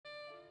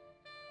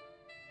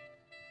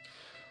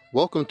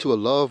Welcome to A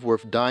Love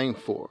Worth Dying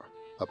For,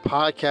 a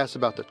podcast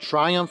about the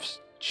triumphs,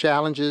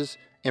 challenges,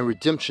 and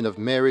redemption of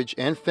marriage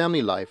and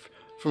family life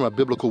from a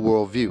biblical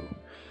worldview.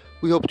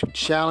 We hope to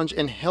challenge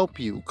and help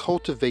you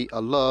cultivate a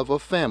love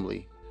of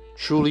family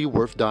truly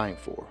worth dying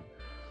for.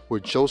 We're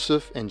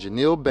Joseph and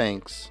Janelle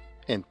Banks,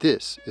 and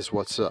this is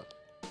What's Up.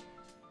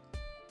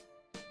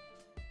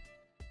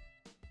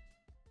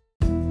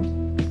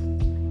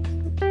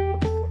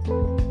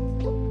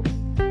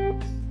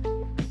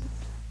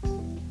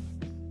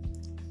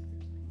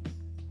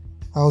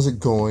 How's it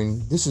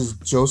going? This is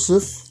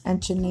Joseph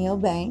and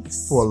Janelle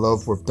Banks for A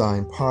Love Worth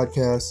Dying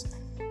podcast,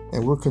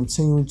 and we're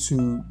continuing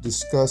to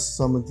discuss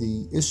some of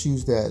the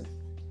issues that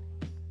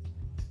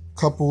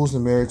couples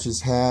and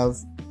marriages have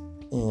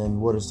and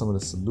what are some of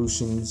the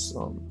solutions.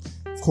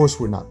 Of course,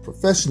 we're not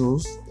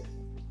professionals.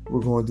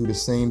 We're going to do the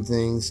same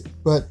things,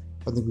 but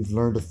I think we've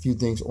learned a few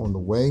things on the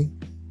way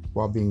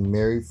while being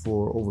married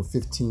for over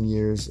 15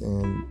 years,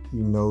 and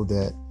you know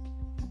that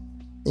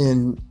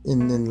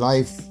in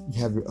life, you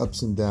have your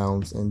ups and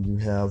downs, and you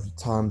have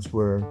times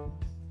where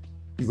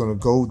you're going to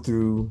go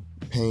through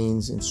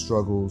pains and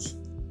struggles.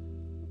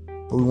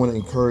 But we want to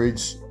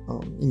encourage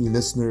any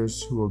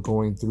listeners who are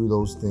going through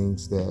those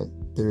things that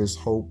there is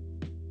hope,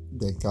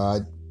 that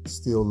God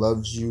still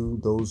loves you,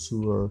 those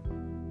who are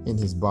in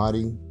His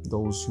body,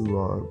 those who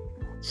are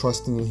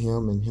trusting in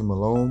Him and Him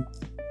alone,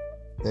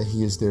 that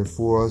He is there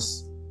for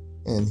us.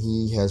 And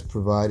He has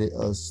provided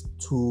us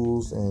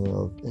tools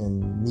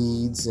and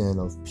needs and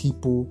of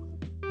people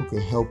who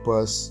can help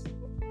us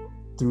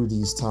through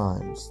these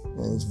times.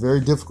 And it's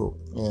very difficult.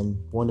 And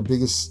one of the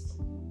biggest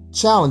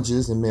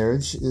challenges in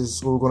marriage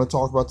is what we're going to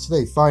talk about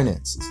today,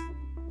 finances.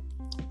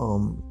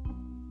 And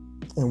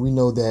we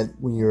know that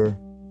when you're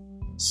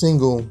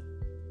single,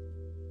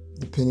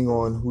 depending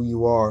on who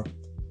you are,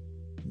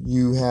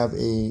 you have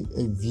a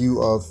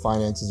view of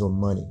finances or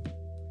money.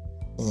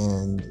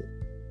 And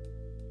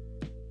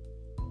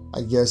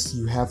I guess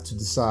you have to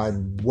decide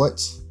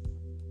what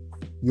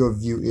your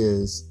view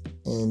is.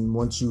 And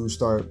once you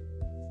start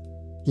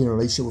getting a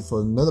relationship with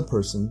another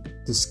person,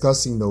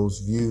 discussing those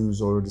views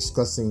or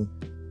discussing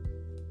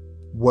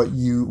what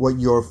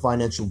your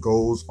financial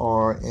goals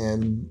are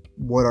and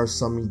what are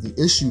some of the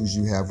issues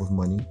you have with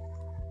money.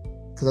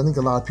 Because I think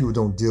a lot of people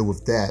don't deal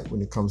with that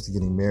when it comes to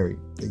getting married.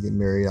 They get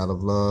married out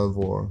of love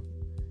or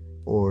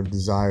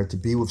desire to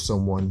be with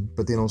someone,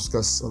 but they don't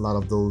discuss a lot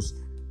of those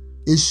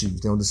issues.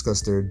 They don't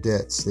discuss their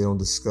debts. They don't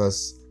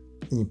discuss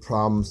any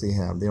problems they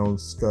have. They don't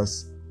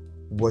discuss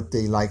what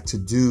they like to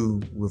do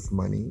with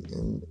money.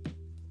 And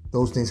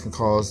those things can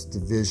cause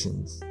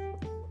divisions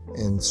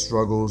and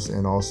struggles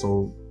and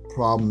also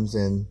problems,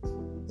 and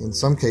in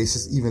some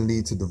cases even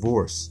lead to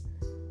divorce.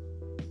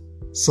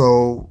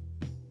 So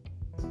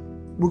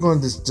we're going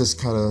to just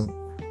kind of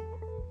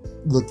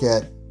look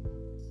at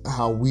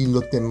how we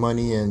looked at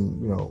money and,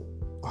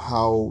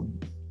 how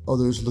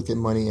others look at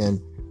money, and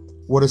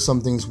what are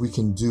some things we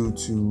can do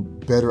to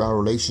better our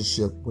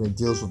relationship when it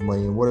deals with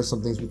money? And what are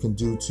some things we can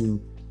do to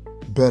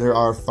better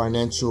our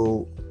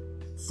financial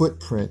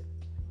footprint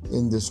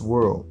in this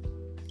world?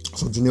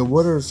 So, Janelle,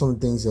 what are some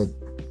things that,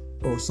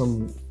 or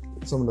some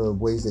of the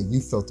ways that you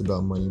felt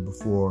about money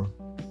before,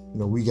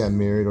 we got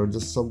married, or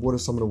just what are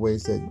some of the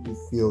ways that you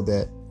feel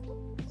that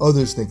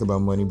others think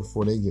about money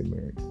before they get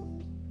married?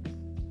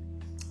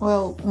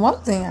 Well, one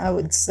thing I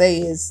would say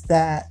is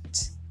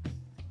that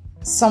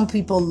some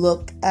people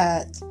look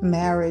at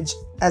marriage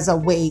as a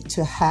way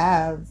to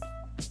have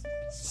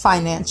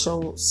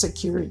financial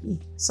security.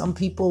 Some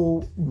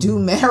people do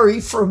marry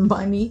for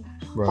money.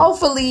 Right.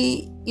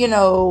 Hopefully,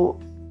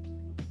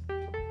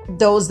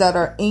 those that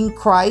are in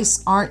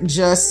Christ aren't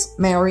just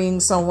marrying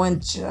someone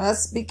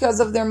just because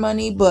of their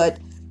money, but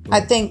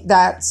right. I think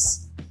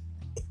that's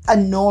a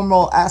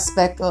normal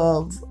aspect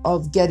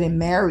of getting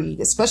married,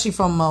 especially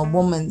from a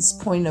woman's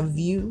point of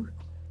view.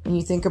 When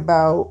you think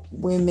about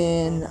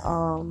women,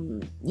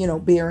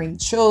 bearing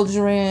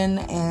children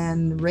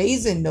and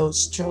raising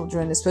those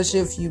children, especially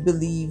if you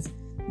believe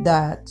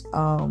that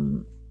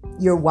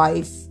your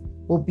wife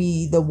will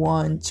be the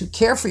one to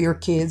care for your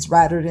kids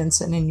rather than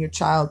sending your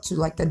child to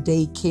like a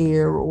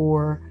daycare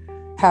or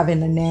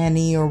having a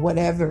nanny or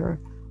whatever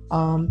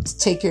to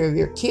take care of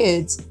your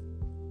kids.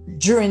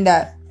 During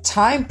that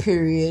time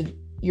period,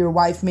 your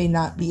wife may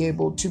not be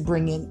able to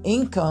bring in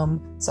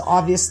income. So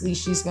obviously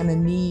she's going to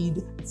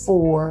need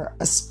for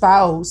a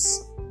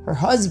spouse, her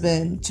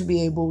husband, to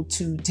be able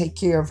to take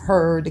care of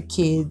her, the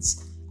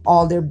kids,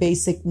 all their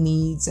basic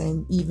needs,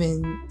 and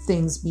even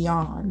things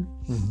beyond.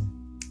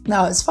 Mm-hmm.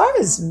 Now, as far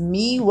as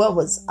me, what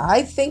was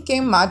I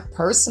thinking? My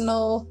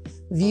personal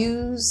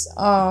views,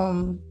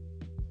 I'll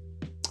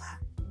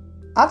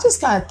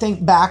just kind of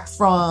think back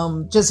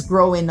from just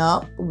growing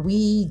up.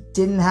 We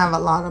didn't have a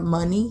lot of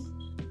money.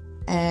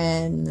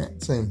 And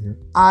same here.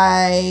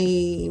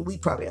 We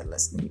probably had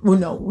less than you. Well,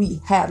 no, we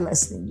had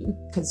less than you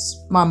because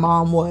my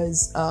mom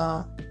was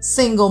a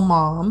single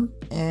mom,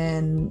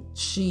 and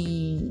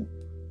she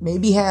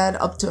maybe had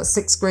up to a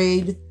 6th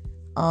grade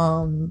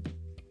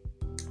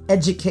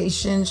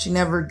education. She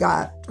never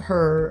got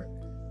her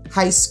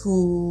high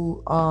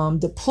school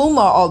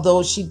diploma,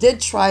 although she did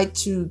try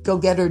to go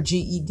get her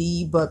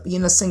GED, but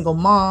being a single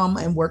mom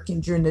and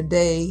working during the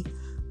day,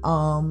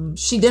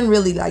 she didn't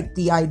really like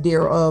the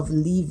idea of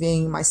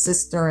leaving my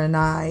sister and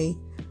I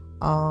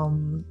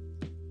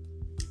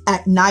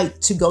at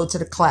night to go to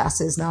the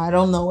classes. Now, I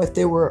don't know if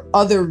there were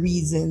other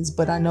reasons,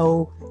 but I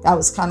know that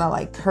was kind of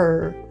like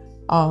her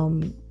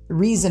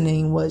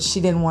reasoning, was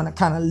she didn't want to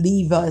kind of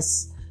leave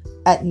us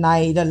at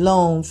night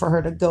alone for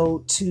her to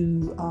go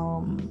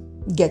to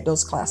get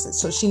those classes.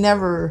 So she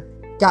never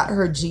got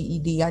her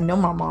GED. I know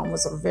my mom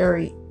was a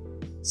very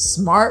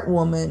smart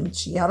woman.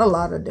 She had a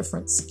lot of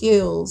different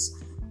skills,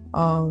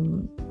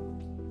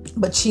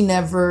 but she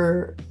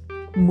never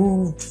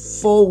moved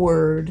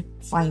forward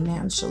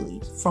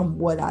financially from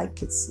what I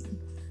could see,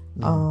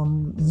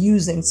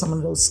 using some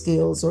of those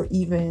skills, or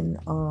even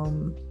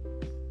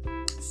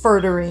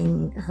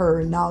furthering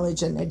her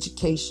knowledge and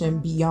education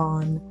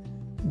beyond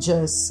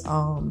just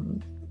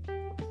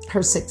her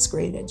 6th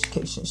grade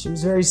education. She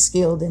was very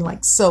skilled in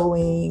like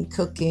sewing,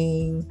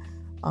 cooking.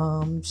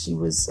 She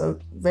was a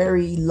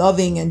very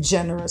loving and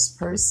generous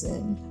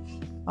person,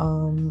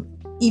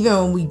 even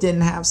when we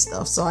didn't have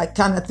stuff. So I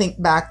kind of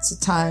think back to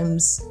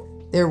times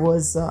there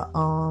was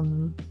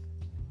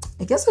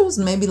I guess it was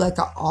maybe like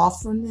an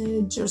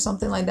orphanage or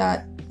something like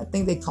that. I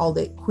think they called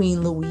it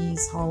Queen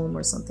Louise Home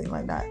or something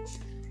like that.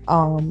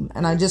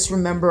 And I just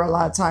remember a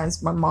lot of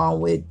times my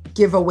mom would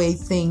give away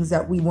things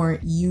that we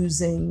weren't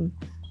using,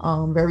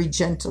 very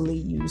gently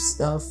used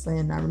stuff.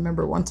 And I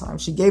remember one time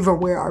she gave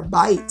away our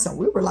bites, and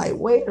we were like,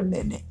 wait a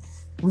minute.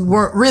 We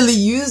weren't really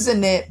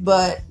using it,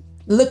 but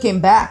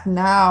looking back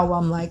now,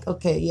 I'm like,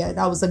 okay, yeah,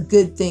 that was a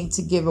good thing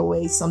to give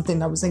away, something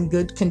that was in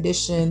good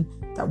condition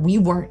that we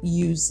weren't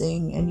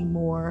using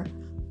anymore,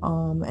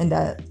 and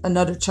that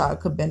another child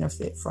could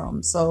benefit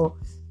from. So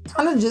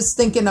kind of just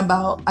thinking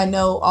about, I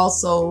know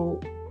also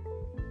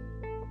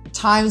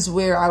times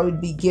where I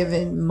would be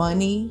given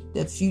money,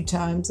 the few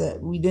times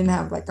that we didn't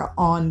have like an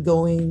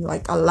ongoing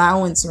like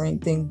allowance or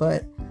anything,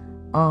 but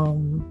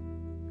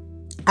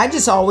I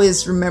just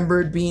always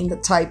remembered being the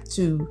type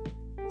to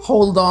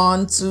hold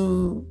on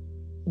to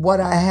what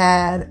I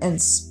had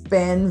and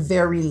spend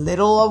very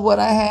little of what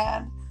I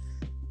had.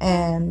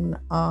 And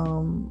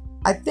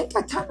I think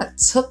I kind of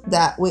took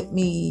that with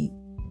me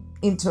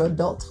into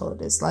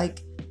adulthood. It's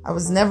like I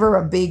was never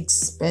a big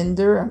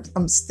spender.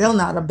 I'm still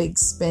not a big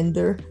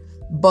spender,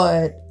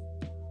 but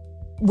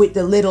with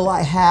the little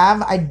I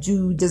have, I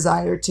do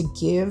desire to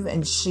give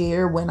and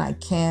share when I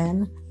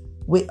can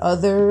with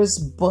others,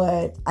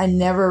 but I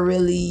never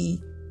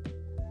really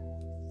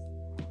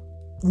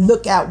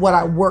look at what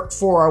I work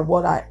for or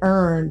what I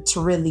earn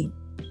to really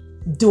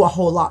do a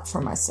whole lot for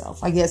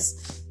myself, I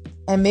guess.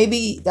 And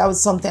maybe that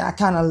was something I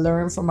kind of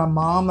learned from my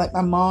mom. Like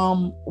my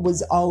mom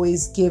was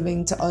always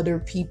giving to other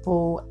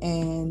people,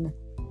 and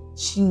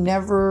she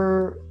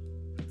never,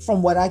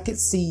 from what I could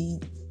see,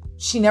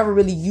 she never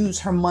really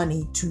used her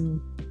money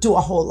to do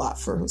a whole lot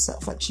for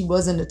herself. Like she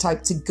wasn't the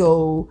type to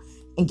go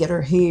and get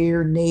her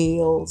hair,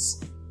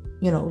 nails.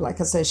 You know, like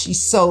I said, she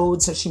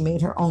sewed, so she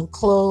made her own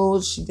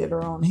clothes. She did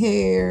her own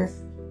hair,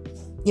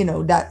 you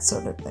know, that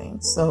sort of thing.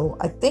 So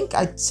I think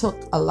I took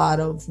a lot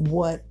of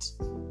what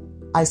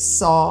I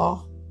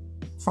saw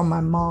from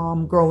my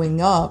mom growing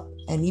up.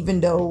 And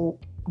even though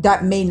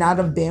that may not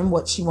have been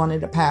what she wanted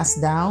to pass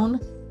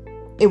down,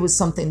 it was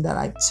something that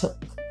I took.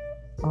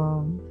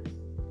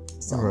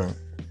 So. Right.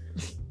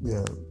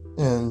 Yeah.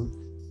 And,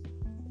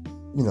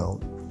 you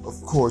know,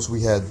 of course,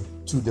 we had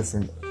two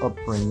different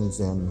upbringings,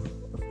 and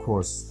of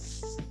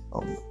course,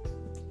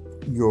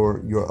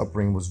 your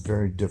upbringing was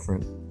very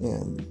different,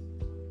 and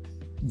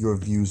your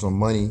views on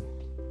money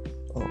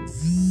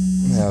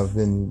have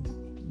been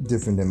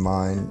different than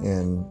mine.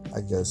 And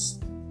I guess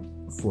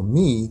for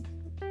me,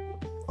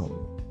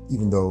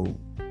 even though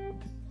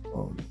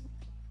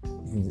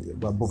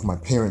both my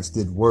parents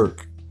did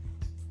work,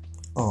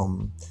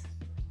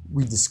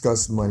 we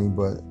discussed money,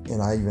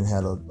 and I even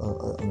had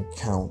an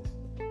account,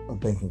 a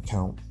bank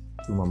account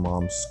through my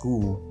mom's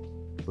school,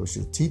 where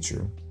she's a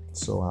teacher.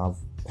 So I've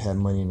had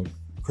money in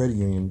a credit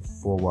union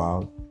for a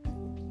while,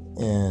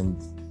 and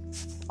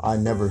I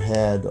never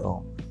had,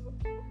 I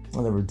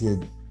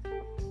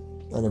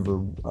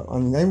didn't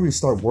really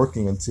start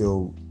working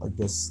until, I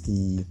guess,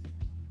 the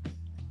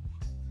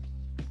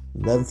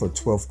 11th or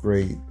 12th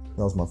grade.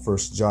 That was my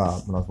first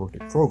job when I worked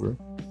at Kroger.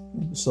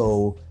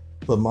 So,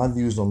 but my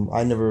views on,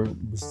 I never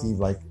received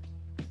like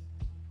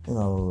an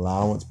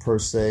allowance per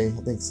se.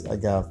 I think I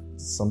got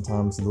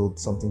sometimes a little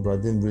something, but I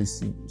didn't really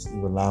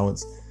receive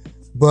allowance.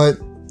 But,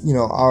 you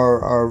know,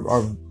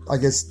 our I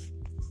guess,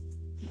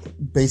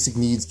 basic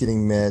needs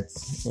getting met,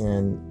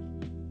 and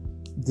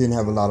didn't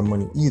have a lot of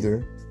money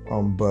either.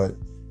 But,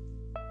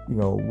 you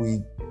know,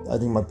 I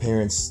think my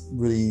parents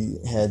really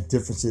had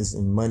differences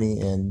in money,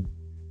 and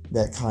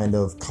that kind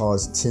of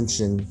caused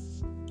tension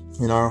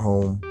in our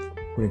home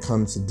when it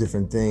comes to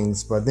different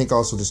things. But I think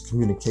also just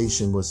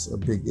communication was a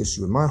big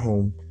issue in my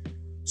home.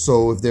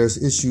 So if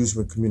there's issues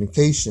with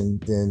communication,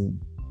 then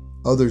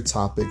other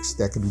topics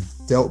that can be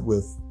dealt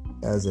with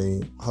as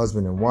a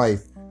husband and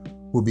wife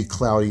will be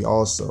cloudy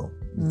also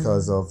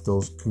because of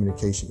those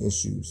communication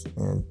issues.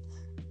 And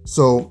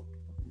so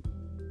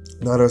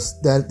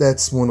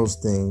that's one of those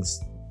things.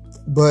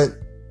 But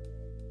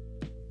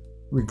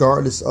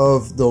regardless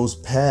of those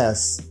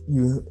past,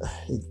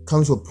 it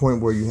comes to a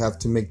point where you have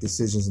to make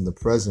decisions in the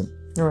present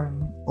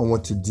on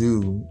what to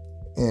do,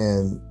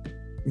 and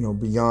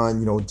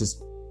beyond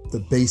just the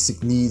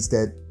basic needs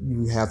that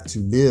you have to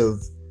live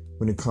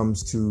when it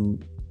comes to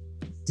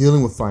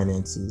dealing with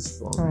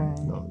finances,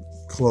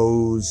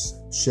 clothes,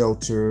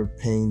 shelter,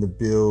 paying the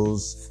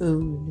bills,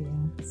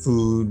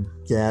 food,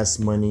 gas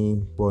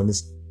money. Well, in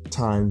this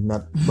time,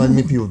 not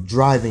many people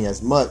driving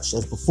as much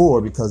as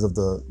before because of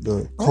the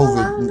COVID.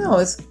 I don't know.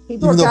 It's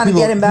people are kind of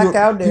getting back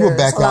out there. People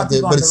back out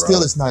there, but it's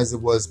still as nice as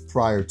it was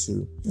prior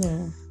to.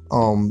 Yeah.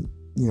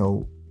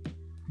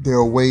 There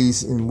are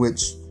ways in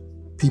which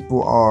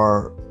people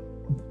are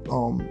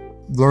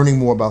learning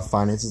more about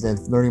finances and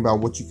learning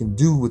about what you can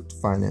do with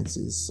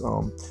finances. A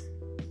lot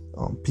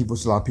of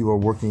people are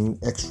working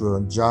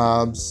extra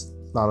jobs.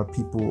 A lot of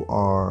people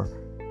are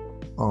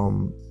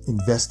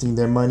investing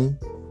their money,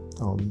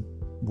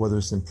 whether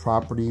it's in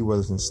property,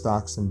 whether it's in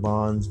stocks and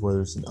bonds,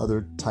 whether it's in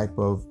other type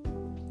of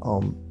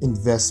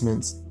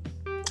investments.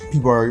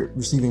 People are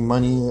receiving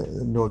money.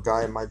 I know a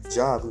guy in my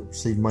job who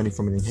received money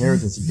from an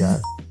inheritance he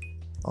got.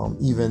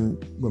 Even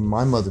when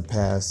my mother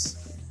passed,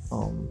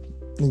 I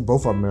think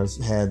both our mothers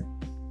had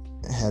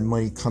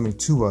money coming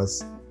to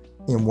us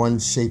in one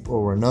shape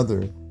or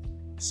another.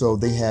 So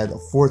they had a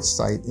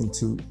foresight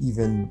into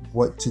even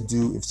what to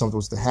do if something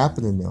was to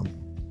happen to them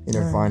in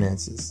their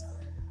finances.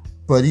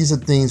 But these are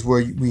things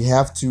where we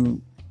have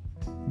to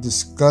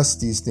discuss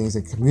these things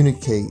and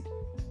communicate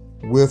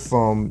with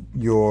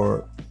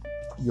your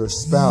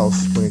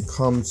spouse when it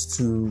comes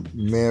to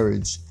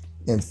marriage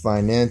and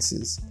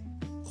finances.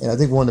 And I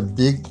think one of the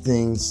big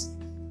things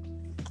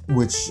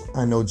which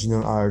I know Gina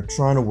and I are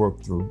trying to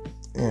work through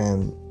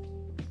and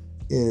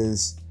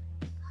is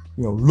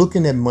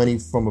looking at money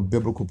from a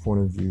biblical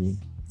point of view,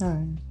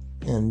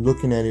 and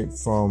looking at it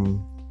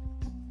from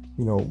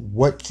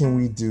what can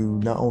we do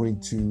not only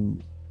to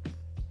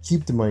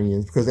keep the money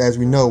in, because as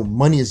we know,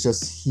 money is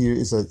just here.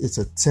 It's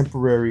a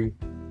temporary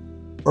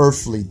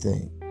earthly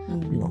thing.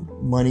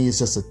 Money is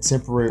just a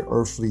temporary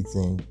earthly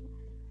thing,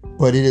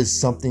 but it is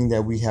something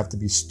that we have to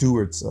be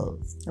stewards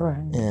of.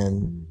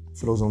 And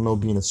for those who don't know,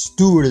 being a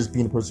steward is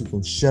being a person who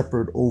can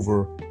shepherd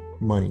over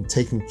money,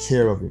 taking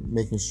care of it,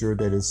 making sure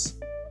that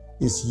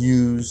it's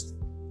used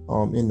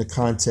in the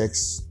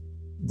context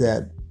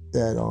that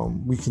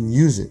we can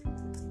use it.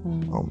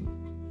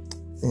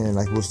 And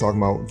like we was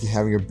talking about,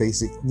 having your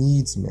basic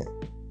needs met.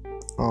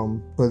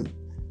 But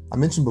I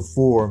mentioned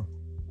before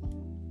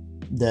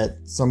that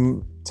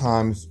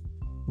sometimes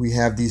we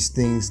have these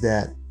things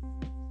that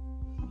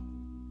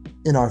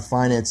in our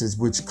finances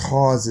which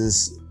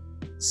causes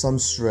some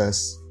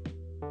stress.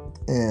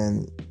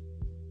 And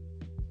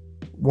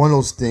one of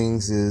those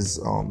things is,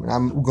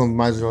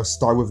 might as well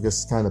start with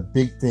this kind of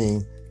big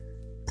thing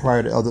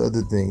prior to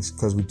other things,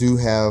 because we do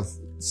have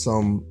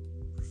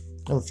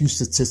a few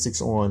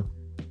statistics on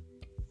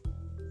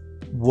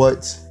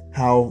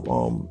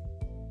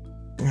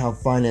how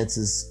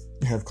finances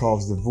have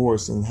caused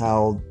divorce and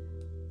how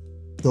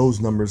those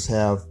numbers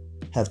have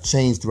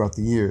changed throughout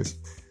the years.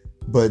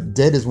 But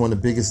debt is one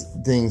of the biggest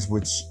things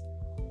which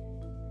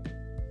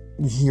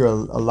we hear a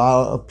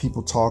lot of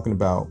people talking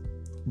about.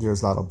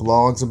 There's a lot of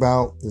blogs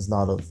about. There's a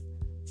lot of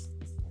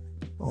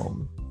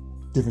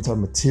different type of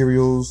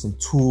materials and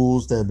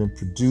tools that have been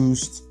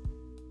produced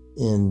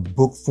in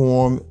book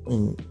form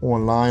and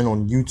online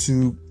on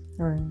YouTube.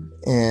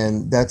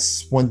 And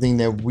that's one thing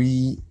that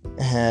we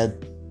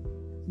had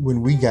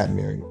when we got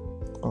married.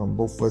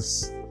 Both of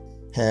us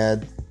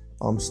had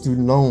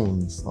student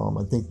loans.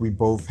 I think we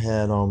both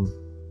had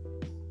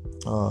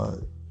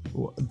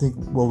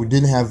we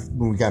didn't have,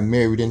 when we got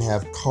married, we didn't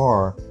have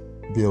car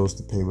bills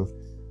to pay with,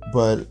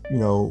 but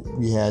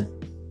we had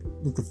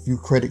a few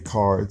credit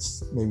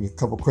cards, maybe a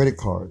couple credit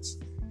cards,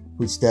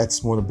 which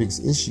that's one of the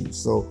biggest issues.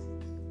 So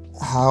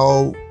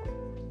how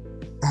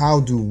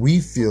do we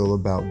feel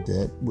about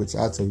debt? Which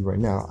I'll tell you right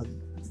now, I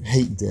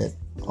hate debt.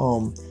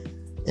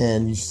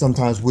 And you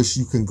sometimes wish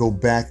you can go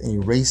back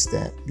and erase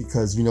that,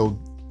 because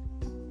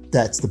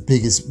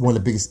that's one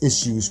of the biggest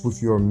issues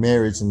with your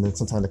marriage, and that's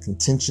sometimes the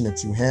contention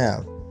that you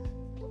have.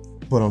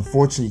 But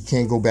unfortunately, you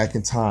can't go back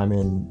in time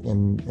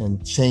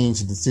and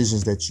change the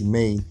decisions that you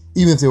made,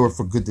 even if they were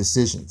for good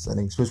decisions. I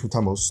think especially when we're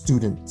talking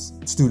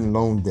about student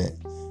loan debt,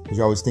 because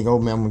you always think, oh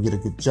man, I'm gonna get a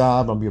good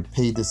job, I'm gonna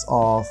pay this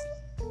off,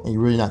 and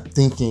you're really not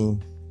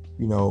thinking,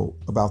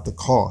 about the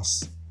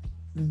costs.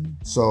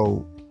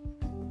 So,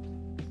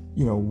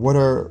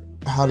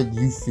 how did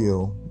you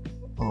feel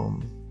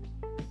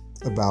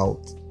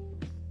about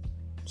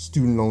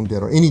student loan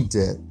debt or any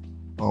debt?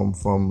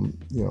 From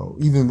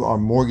even our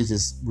mortgage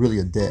is really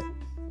a debt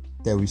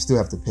that we still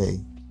have to pay.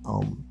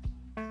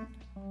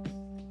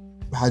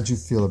 How'd you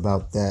feel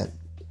about that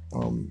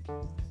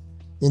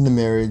in the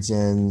marriage,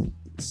 and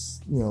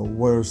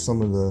what are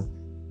some of the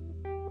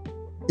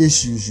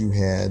issues you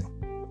had,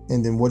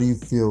 And then what do you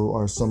feel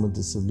are some of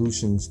the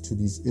solutions to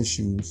these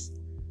issues,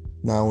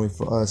 not only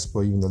for us,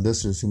 but even the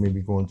listeners who may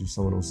be going through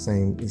some of those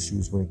same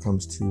issues when it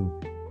comes to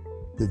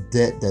the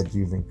debt that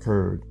you've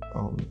incurred?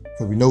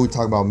 Because we know we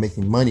talk about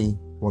making money.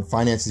 Want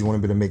finances, you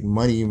want to be able to make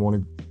money, you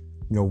want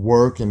to,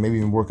 work and maybe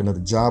even work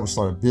another job or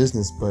start a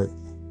business. But,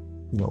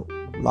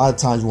 a lot of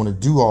times you want to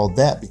do all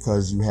that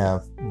because you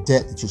have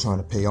debt that you're trying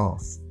to pay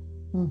off.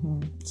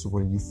 Mm-hmm. So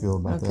what do you feel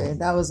about that? Okay,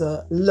 that was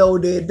a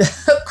loaded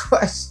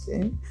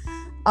question.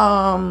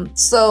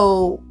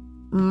 So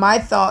my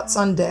thoughts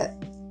on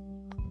debt.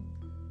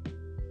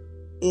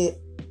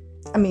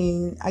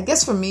 I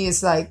guess for me,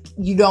 it's like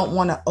you don't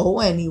want to owe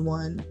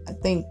anyone. I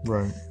think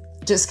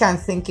just kind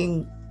of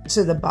thinking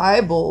to the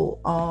Bible,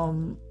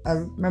 I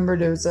remember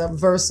there's a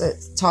verse that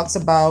talks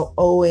about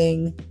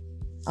owing,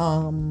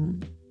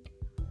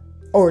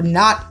 or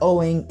not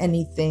owing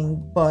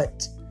anything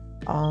but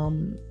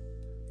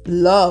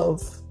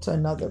love to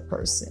another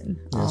person.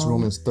 Yeah, it's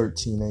Romans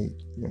 13:8.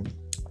 Yeah.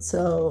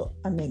 So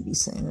I may be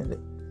saying it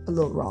a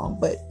little wrong,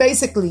 but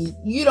basically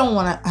you don't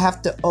want to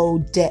have to owe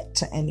debt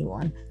to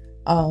anyone.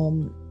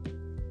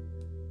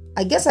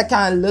 I guess I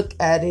kind of look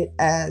at it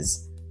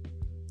as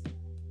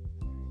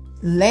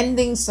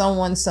lending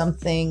someone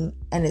something,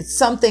 and it's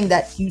something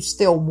that you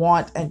still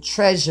want and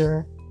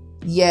treasure,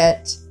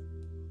 yet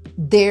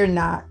they're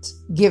not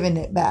giving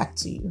it back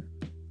to you.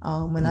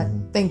 When I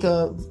think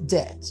of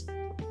debt.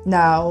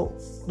 Now,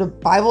 the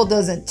Bible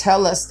doesn't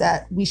tell us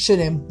that we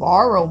shouldn't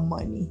borrow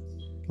money.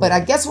 But I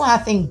guess when I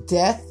think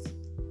debt,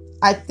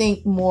 I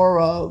think more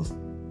of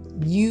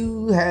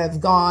you have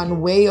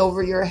gone way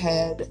over your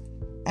head,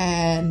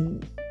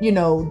 and,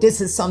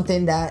 this is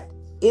something that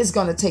is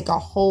going to take a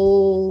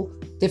whole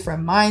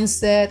different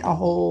mindset, a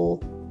whole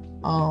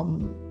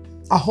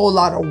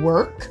lot of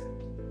work,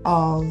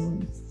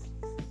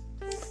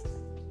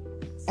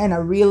 and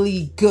a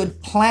really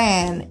good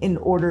plan in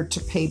order to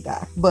pay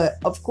back. But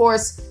of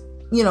course,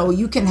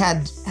 you can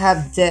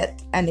have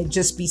debt and it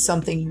just be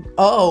something you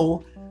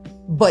owe,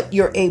 but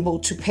you're able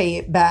to pay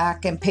it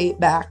back and pay it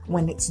back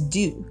when it's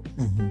due.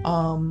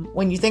 Mm-hmm.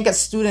 When you think of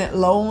student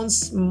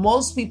loans,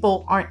 most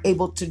people aren't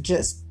able to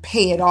just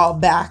pay it all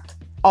back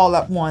all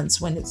at once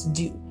when it's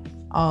due.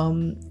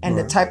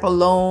 The type of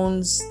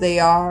loans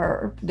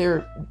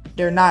they're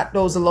not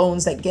those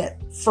loans that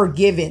get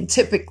forgiven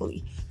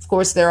typically. Of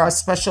course, there are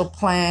special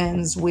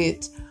plans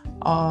with,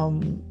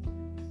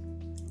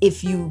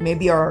 if you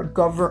maybe are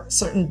a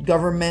certain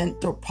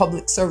government or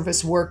public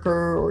service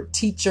worker or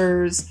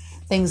teachers,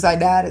 things like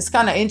that. It's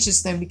kind of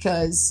interesting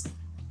because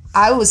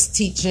I was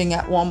teaching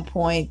at one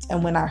point,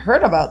 and when I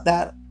heard about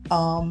that,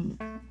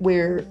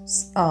 where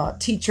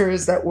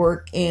teachers that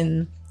work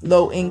in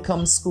low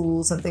income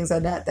schools and things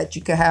like that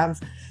you could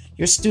have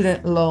your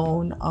student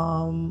loan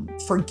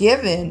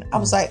forgiven, I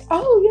was like,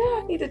 oh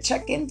yeah, I need to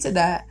check into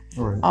that.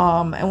 Right.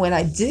 And when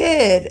I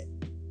did,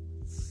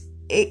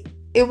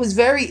 it was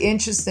very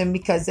interesting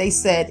because they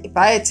said if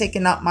I had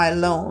taken out my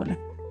loan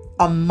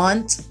a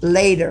month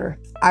later,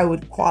 I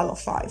would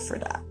qualify for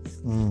that.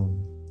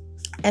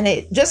 And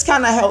it just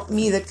kind of helped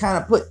me to kind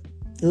of put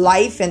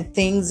life and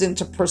things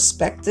into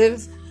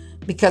perspective,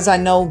 because I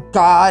know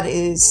God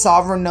is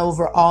sovereign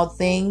over all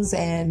things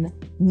and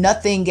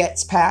nothing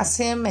gets past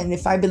him. And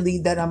if I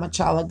believe that I'm a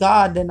child of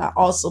God, then I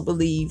also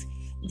believe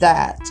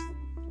that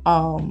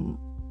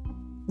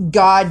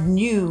God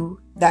knew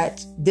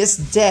that this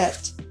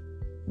debt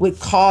would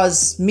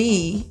cause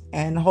me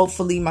and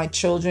hopefully my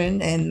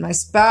children and my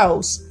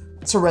spouse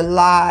to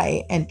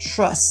rely and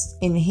trust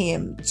in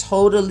him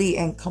totally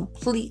and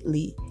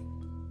completely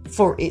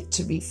for it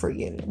to be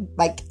forgiven.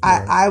 Like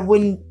I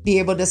wouldn't be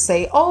able to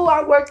say, oh,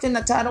 I worked in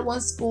a Title I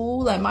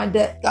school and my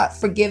debt got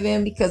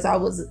forgiven because I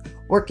was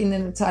working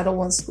in a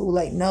Title I school.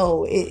 Like,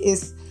 no,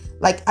 it's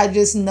like, I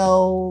just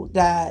know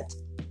that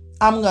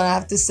I'm going to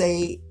have to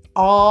say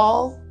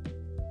all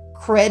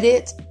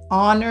credit,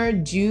 honor,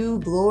 due,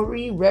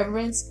 glory,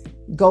 reverence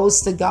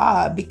goes to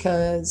God,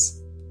 because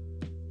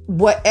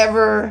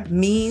whatever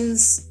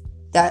means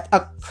that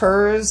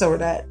occurs or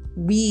that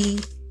we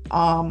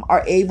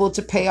are able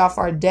to pay off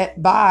our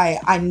debt by,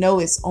 I know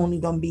it's only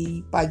going to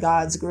be by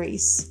God's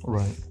grace.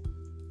 Right.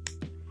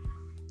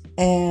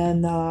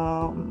 And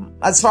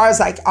as far as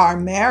like our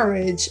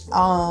marriage,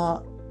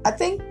 I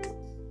think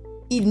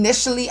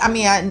initially,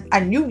 I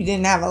knew we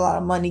didn't have a lot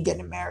of money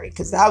getting married,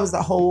 because that was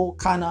the whole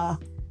kind of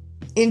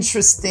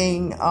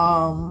interesting,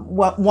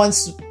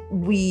 once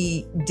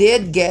we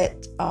did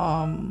get,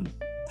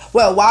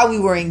 while we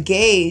were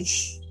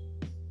engaged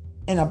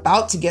and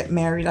about to get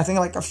married, I think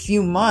like a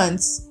few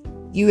months,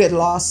 you had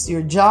lost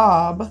your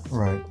job.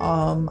 Right.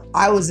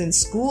 I was in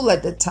school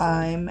at the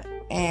time,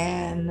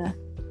 and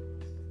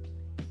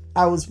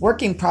I was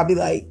working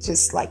probably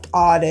just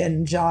odd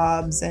end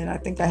jobs, and I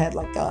think I had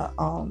like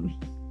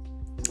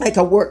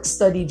a work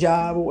study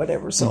job or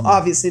whatever. So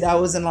obviously that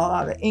wasn't a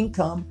lot of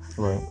income.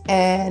 Right.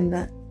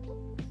 And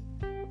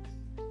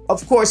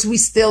of course we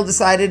still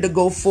decided to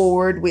go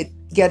forward with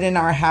getting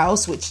our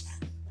house, which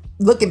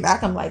looking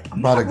back, I'm like,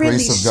 I'm By the not really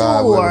grace of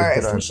God, whether sure we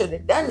if could we should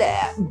have done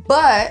that.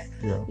 But,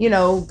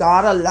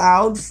 God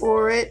allowed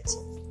for it.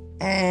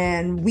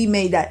 And we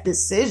made that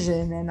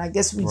decision. And I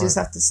guess we just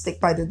have to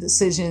stick by the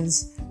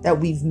decisions that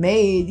we've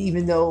made,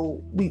 even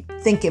though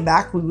thinking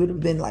back, we would have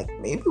been like,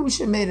 maybe we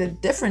should have made a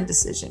different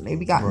decision.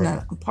 Maybe gotten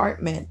an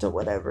apartment or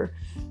whatever.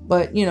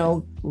 But,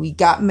 we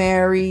got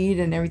married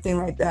and everything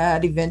like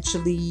that.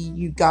 Eventually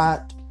you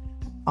got,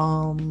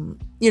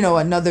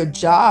 another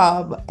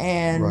job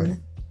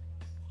and,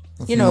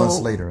 a few months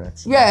later,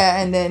 actually.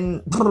 Yeah. And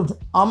then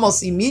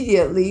almost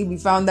immediately we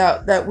found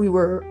out that we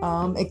were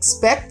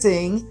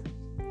expecting.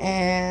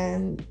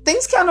 And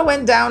things kind of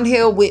went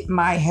downhill with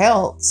my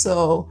health.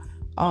 So,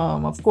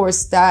 of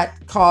course,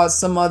 that caused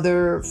some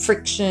other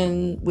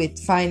friction with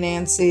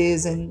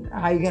finances and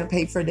how you're going to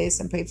pay for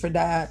this and pay for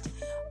that.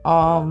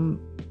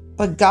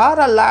 But God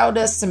allowed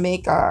us to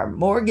make our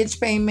mortgage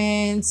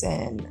payments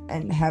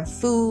and have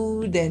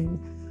food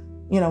and,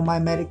 my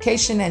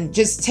medication and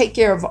just take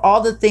care of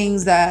all the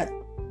things that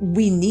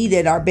we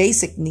needed, our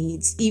basic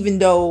needs, even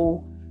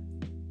though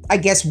I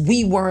guess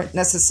we weren't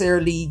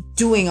necessarily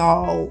doing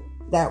all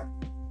that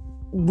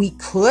we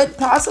could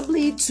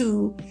possibly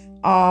to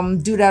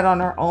do that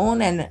on our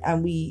own,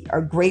 and we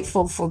are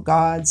grateful for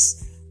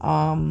God's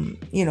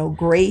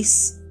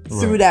grace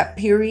through that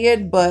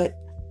period. But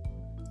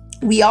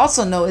we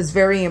also know it's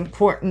very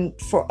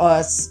important for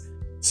us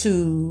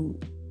to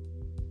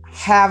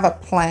have a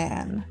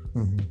plan,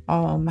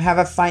 have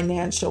a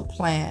financial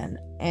plan,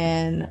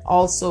 and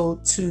also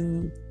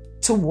to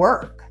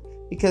work,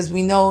 because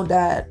we know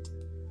that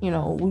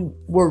we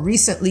were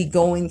recently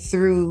going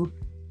through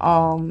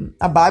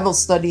a Bible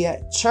study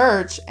at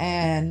church,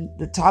 and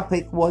the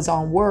topic was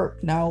on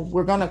work. Now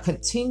we're going to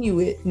continue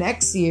it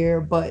next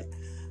year, but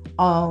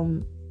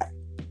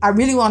I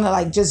really want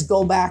to just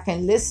go back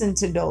and listen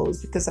to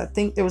those, because I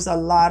think there was a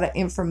lot of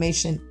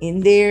information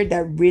in there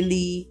that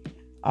really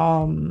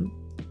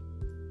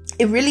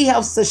it really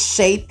helps to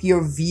shape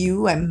your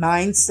view and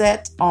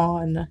mindset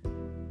on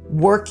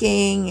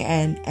working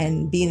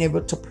and being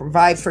able to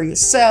provide for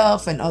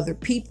yourself and other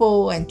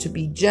people and to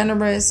be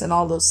generous and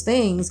all those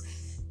things.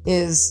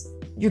 Is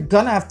you're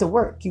gonna have to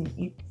work.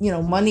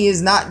 Money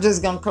is not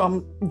just gonna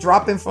come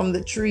dropping from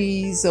the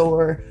trees,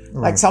 or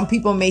like some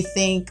people may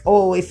think,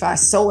 oh, if I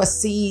sow a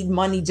seed,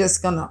 money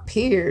just gonna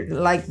appear.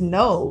 Like,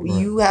 no,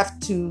 you have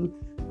to,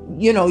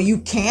 you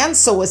can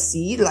sow a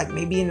seed, like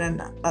maybe in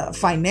a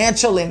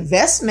financial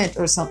investment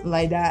or something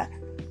like that.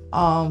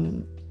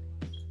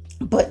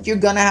 But you're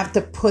gonna have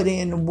to put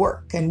in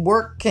work, and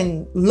work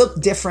can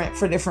look different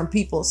for different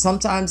people.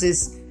 Sometimes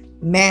it's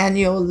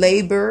manual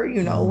labor,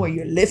 where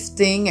you're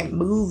lifting and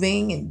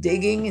moving and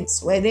digging and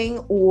sweating,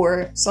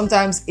 or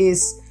sometimes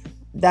it's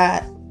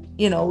that,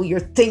 you're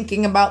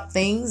thinking about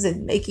things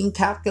and making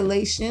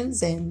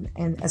calculations and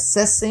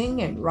assessing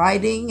and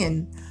writing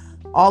and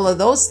all of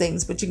those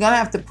things. But you're going to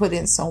have to put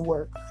in some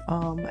work.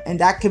 And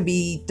that can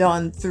be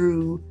done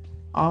through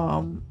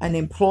an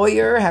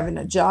employer, having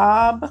a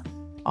job,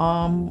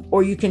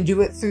 or you can do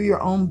it through your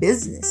own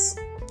business.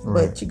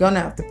 But you're going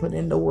to have to put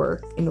in the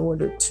work in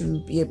order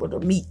to be able to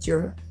meet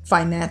your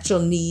financial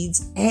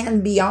needs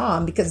and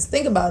beyond. Because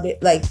think about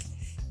it, like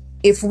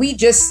if we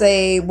just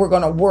say we're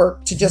going to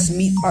work to just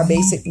meet our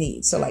basic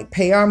needs, so like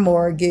pay our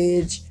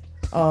mortgage,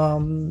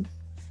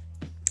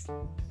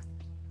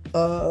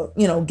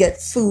 get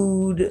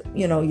food,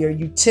 your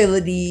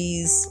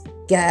utilities,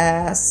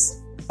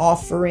 gas,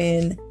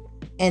 offering,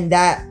 and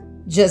that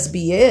just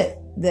be it,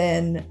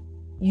 then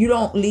you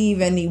don't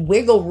leave any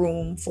wiggle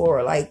room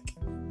for like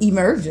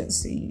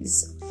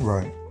emergencies,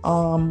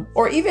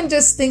 or even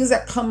just things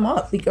that come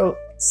up, because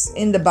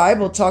in the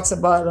Bible talks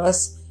about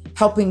us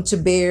helping to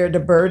bear the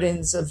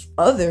burdens of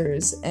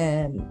others,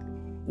 and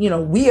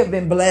we have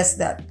been blessed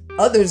that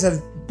others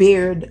have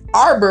bared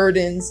our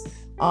burdens,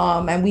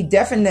 and we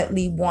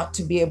definitely want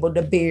to be able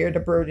to bear the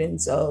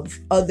burdens of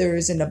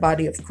others in the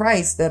body of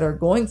Christ that are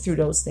going through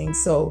those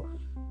things. So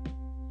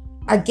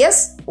I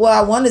guess what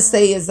I want to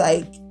say is,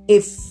 like,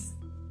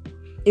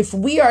 if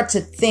we are to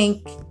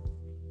think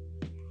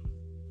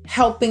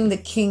helping the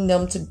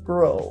kingdom to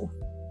grow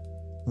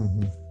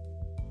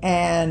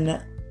and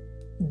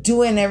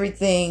doing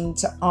everything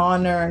to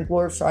honor and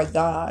glorify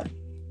God,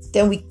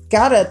 then we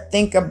gotta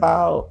think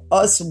about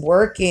us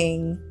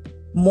working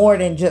more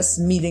than just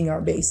meeting our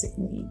basic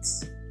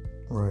needs.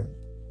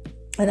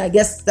 And I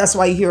guess that's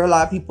why you hear a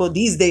lot of people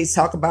these days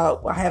talk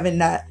about having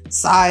that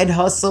side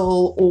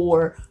hustle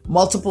or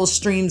multiple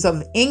streams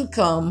of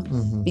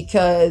income,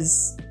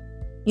 because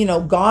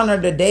gone are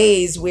the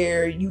days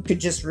where you could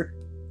just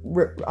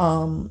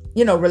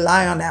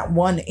rely on that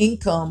one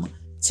income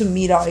to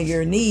meet all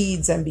your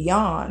needs and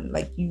beyond.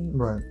 Like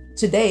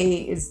today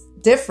is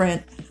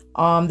different.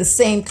 The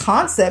same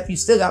concept, you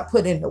still got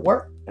put into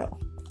work though.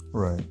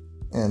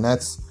 And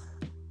that's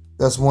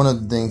one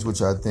of the things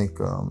which I think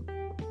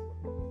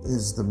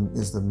is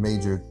the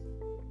major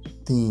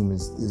theme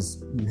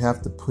is you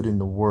have to put in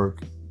the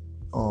work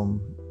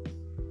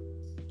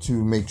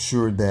to make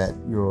sure that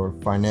your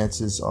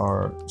finances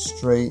are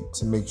straight,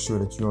 to make sure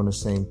that you're on the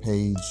same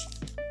page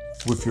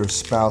with your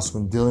spouse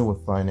when dealing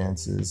with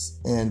finances,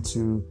 and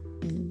you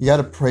got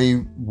to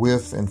pray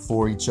with and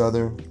for each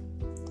other,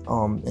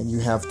 and you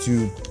have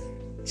to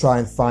try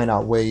and find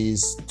out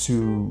ways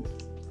to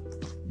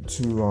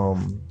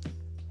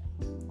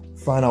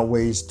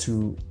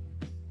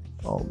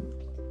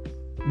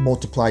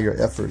multiply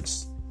your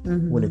efforts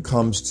when it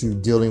comes to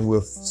dealing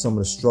with some of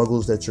the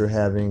struggles that you're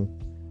having.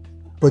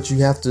 But you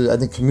have to, I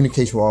think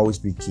communication will always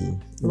be key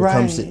when it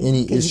comes to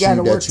any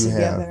issue that you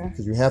have,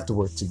 because you have to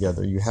work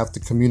together. You have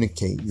to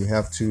communicate. You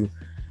have to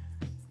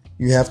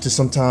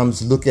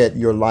sometimes look at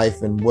your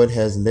life and what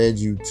has led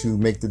you to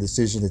make the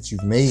decision that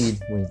you've made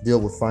when you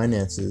deal with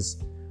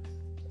finances.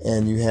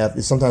 And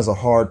it's sometimes a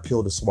hard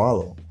pill to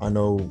swallow. I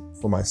know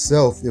for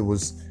myself,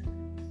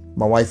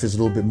 my wife is a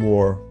little bit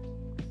more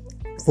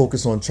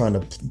focused on trying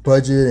to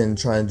budget and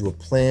trying to do a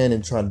plan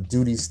and trying to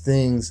do these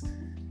things.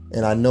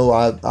 And I know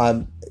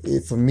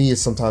for me,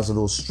 it's sometimes a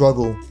little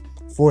struggle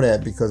for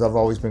that, because I've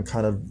always been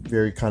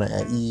very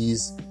at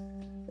ease,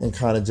 and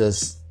I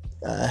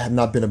have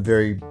not been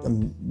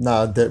I'm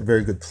not a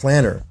very good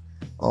planner.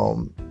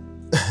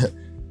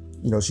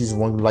 She's the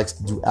one who likes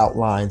to do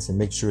outlines and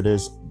make sure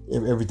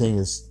everything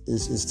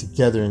is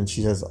together, and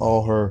she has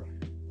all her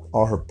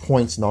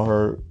points and all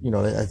her,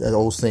 as the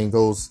old saying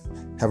goes,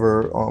 have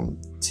her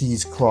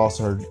T's crossed,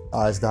 her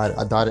I's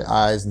dotted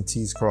I's and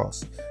T's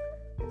crossed.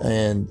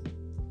 And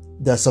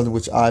that's something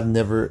which I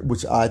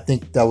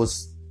think that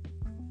was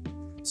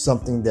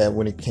something that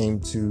when it came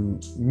to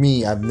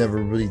me, I've never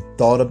really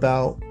thought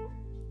about.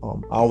 I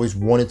always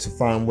wanted to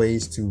find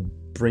ways to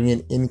bring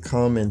in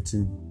income and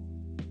to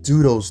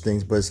do those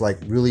things, but it's like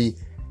really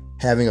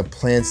having a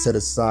plan set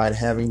aside,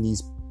 having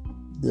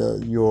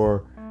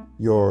your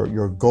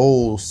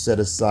goals set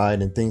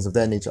aside and things of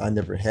that nature. I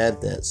never had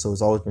that, so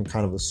it's always been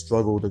kind of a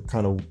struggle to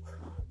kind of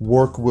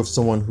work with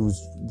someone who's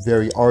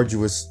very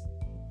arduous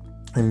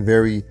and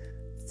very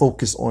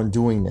focused on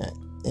doing that.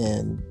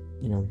 And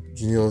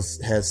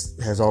Janelle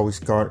has always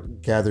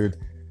gathered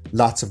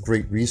lots of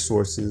great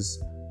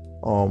resources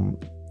from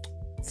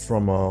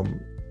I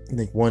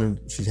think one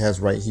she has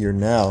right here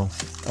now,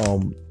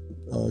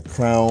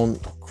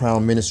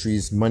 Crown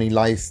Ministries, Money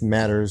Life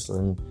Matters,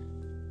 and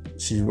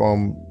she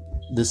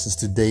listens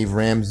to Dave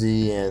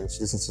Ramsey, and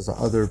she listens to some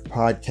other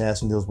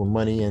podcasts and deals with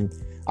money. And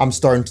I'm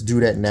starting to do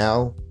that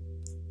now,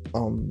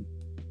 and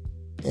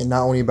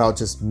not only about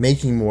just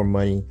making more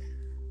money,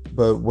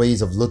 but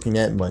ways of looking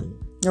at money.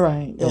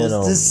 Right,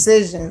 those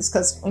decisions.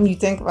 Because when you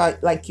think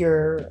about like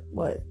your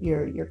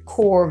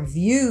core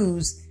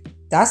views,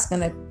 that's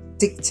gonna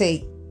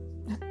dictate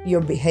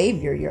your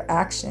behavior, your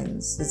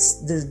actions.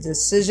 The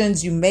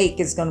decisions you make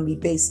is gonna be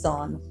based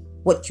on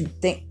what you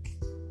think,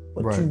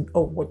 what you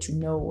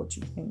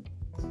think.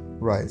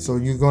 Right. So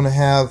you're gonna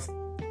have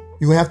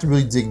to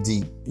really dig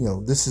deep.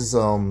 This is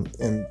and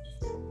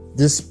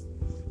this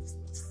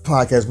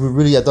podcast, I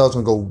thought I was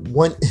gonna go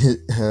one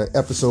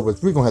episode,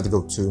 but we're gonna have to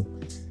go two,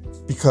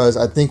 because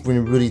I think when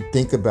you really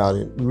think about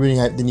it, we really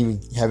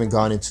haven't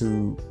gone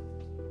into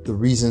the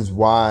reasons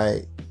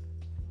why.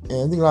 And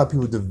I think a lot of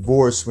people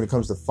divorce when it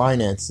comes to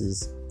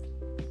finances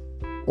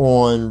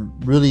on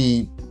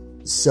really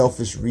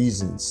selfish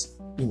reasons.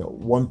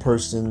 One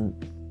person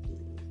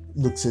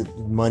looks at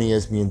money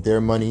as being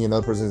their money,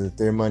 another person as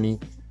their money.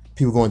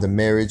 People go into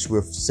marriage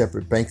with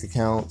separate bank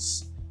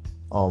accounts.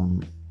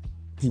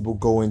 People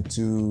go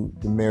into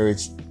the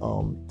marriage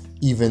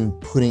even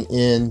putting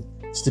in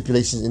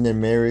stipulations in their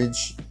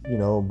marriage, if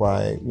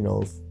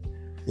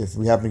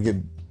we happen to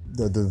get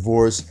the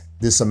divorce,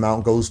 this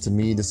amount goes to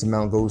me, this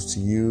amount goes to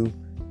you.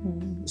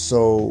 Mm-hmm.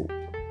 So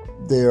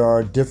there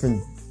are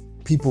different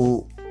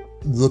people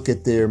look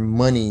at their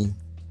money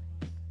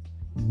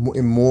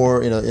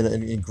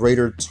in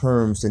greater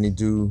terms than they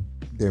do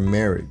their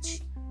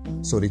marriage.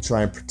 Mm-hmm. So they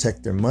try and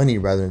protect their money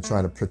rather than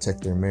trying to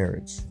protect their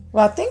marriage.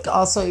 Well, I think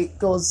also it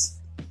goes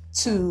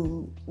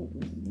to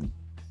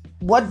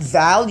what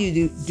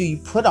value do you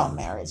put on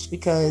marriage?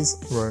 Because,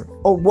 right.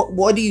 Or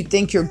what do you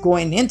think you're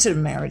going into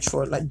the marriage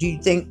for? Like, do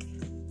you think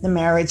the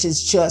marriage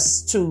is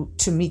just to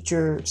meet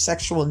your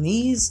sexual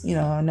needs?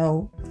 I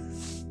know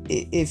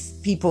if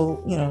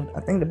people, I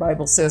think the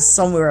Bible says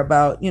somewhere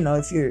about,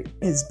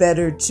 it's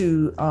better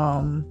to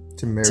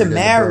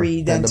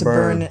marry than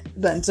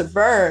to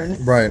burn.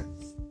 Right.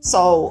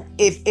 So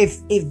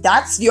if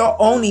that's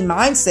your only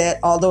mindset,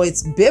 although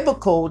it's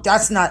biblical,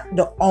 that's not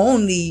the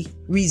only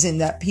reason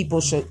that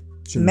people should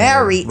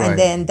marry. Right. And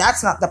then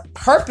that's not the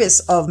purpose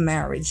of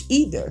marriage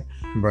either.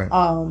 Right.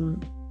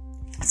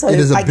 So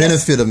it is a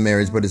benefit of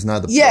marriage, but it's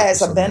not the purpose. Yeah,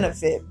 it's a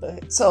benefit.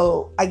 But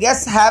so I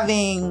guess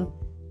having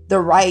the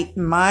right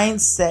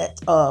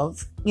mindset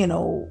of,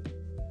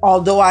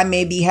 although I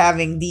may be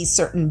having these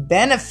certain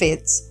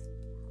benefits,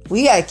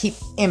 we got to keep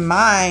in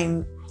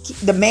mind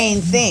the main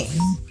thing.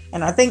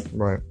 And I think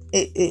right.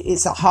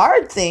 It's a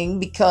hard thing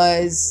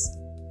because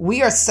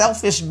we are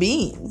selfish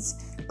beings.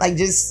 Like,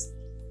 just,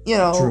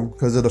 True,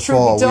 because of the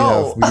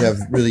fall, we have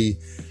really.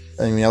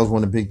 I mean, that was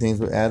one of the big things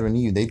with Adam and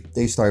Eve.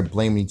 They started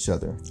blaming each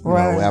other.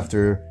 Right.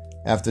 After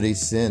after they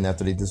sinned,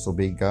 after they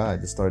disobeyed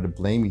God, they started to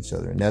blame each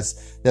other. And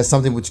that's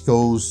something which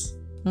goes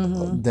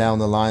down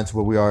the line to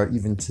where we are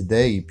even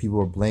today.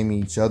 People are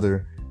blaming each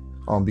other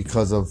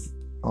because of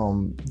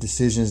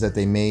decisions that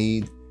they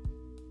made.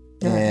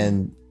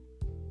 And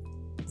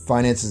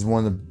finance is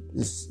one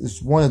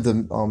of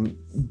the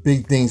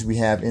big things we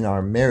have in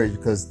our marriage,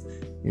 because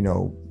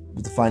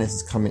with the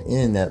finances coming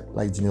in, that,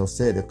 like Janelle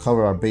said, to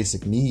cover our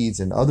basic needs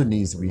and other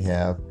needs that we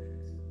have,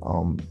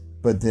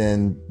 but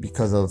then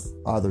because of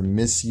either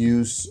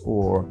misuse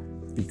or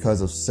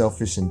because of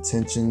selfish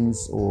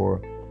intentions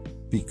or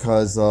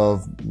because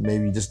of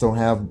maybe you just don't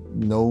have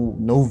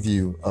no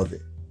view of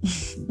it,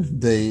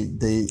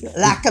 they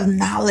lack of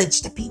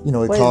knowledge to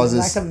people. It causes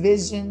lack of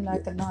vision,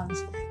 lack of knowledge.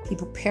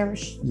 People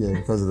perish. Yeah,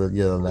 because of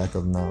the lack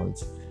of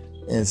knowledge.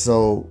 And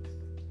so,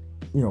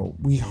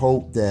 we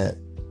hope that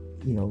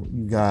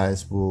you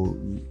guys will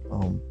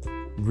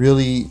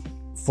really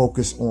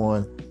focus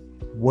on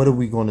what are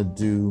we going to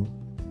do,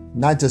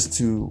 not just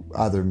to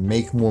either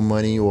make more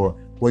money or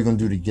what are we going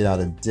to do to get out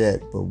of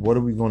debt, but what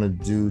are we going to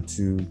do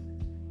to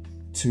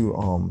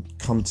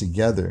come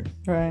together,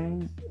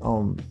 right?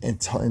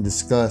 And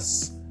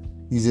discuss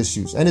these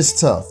issues. And it's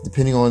tough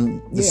depending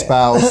on the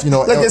spouse.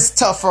 Like it's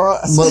tough for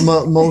us.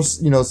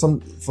 Most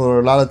for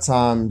a lot of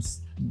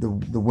times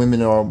the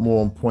women are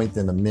more on point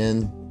than the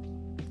men.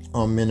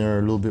 Men are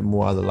a little bit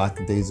more either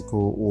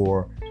lackadaisical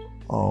or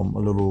a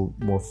little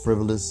more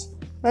frivolous.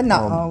 But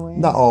not always.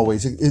 Not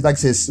always. It, like I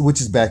said, it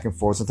switches back and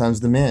forth. Sometimes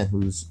the man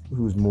who's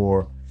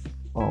more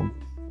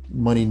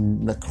money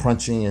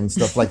crunching and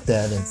stuff like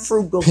that, and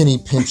frugal, penny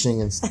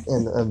pinching, and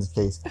in the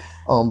case.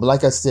 But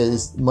like I said,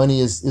 money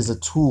is a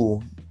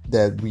tool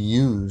that we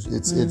use.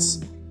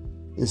 It's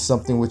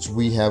something which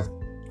we have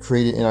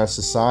created in our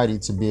society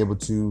to be able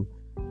to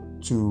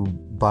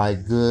buy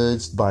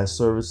goods, buy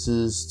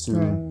services,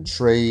 to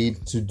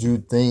trade, to do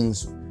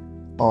things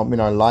in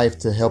our life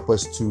to help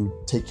us to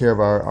take care of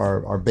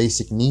our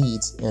basic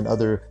needs and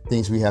other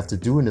things we have to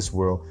do in this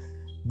world.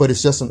 But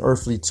it's just an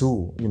earthly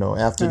tool.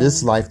 After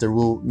this life,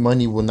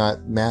 money will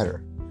not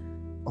matter.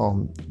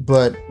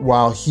 But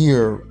while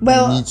here, we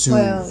need to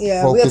focus.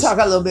 We'll talk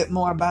a little bit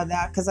more about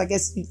that, because I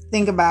guess you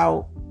think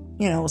about,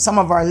 some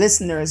of our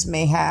listeners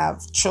may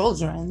have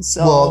children.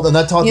 So, well, they're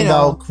not talking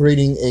about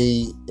creating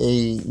a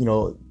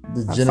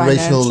the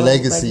generational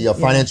legacy, a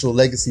financial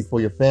legacy for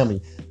your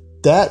family.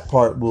 That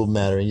part will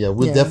matter. Yeah,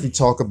 we'll definitely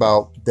talk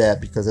about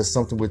that, because that's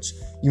something which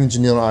you and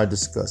Janelle and I are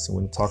discussing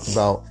when talking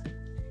about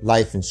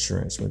life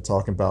insurance, when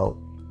talking about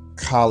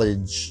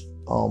college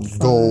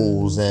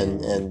goals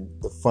and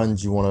the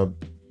funds you want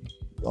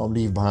to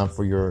leave behind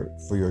for your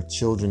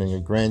children and your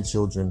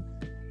grandchildren,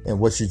 and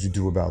what should you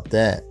do about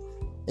that.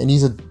 And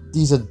these are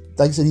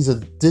like I said, these are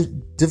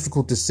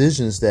difficult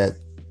decisions that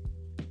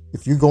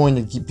if you're going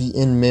to be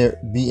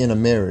in a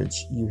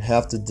marriage, you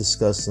have to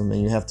discuss them,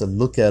 and you have to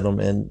look at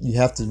them, and you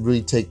have to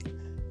really take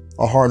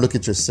a hard look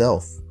at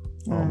yourself.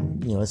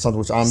 It's something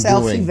which I'm doing.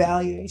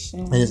 Self-evaluation.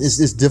 And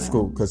it's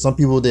difficult because some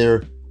people,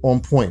 they're on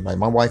point. Like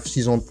my wife,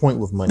 she's on point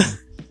with money.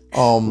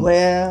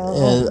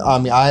 And I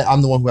mean,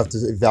 I'm the one who have to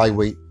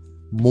evaluate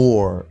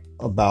more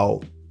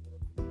about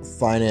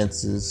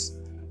finances,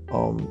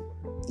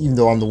 even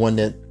though I'm the one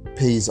that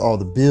pays all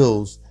the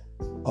bills.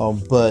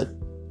 But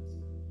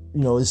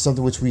it's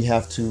something which I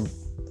have to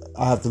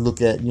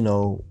look at.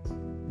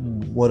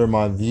 What are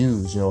my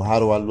views? How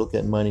do I look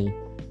at money?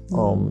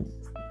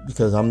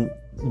 Because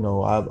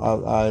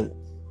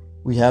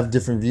we have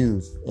different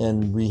views,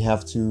 and we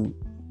have to,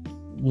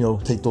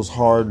 take those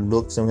hard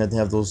looks, and we have to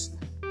have those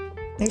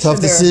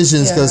tough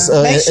decisions, because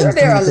make sure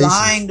they're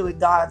aligned with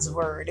God's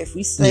word. If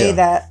we say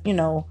that,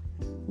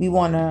 we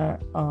want to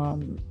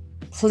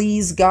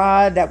please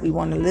God, that we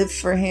want to live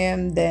for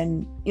Him,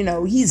 then,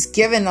 He's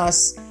given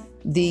us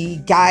the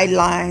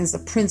guidelines, the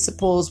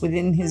principles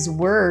within His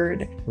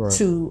word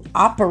to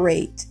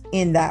operate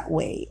in that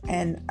way.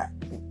 And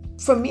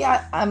for me,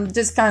 I'm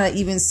just kind of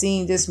even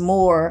seeing this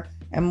more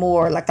and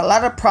more. Like a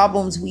lot of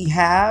problems we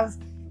have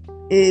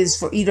is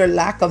for either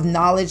lack of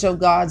knowledge of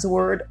God's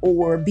word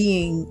or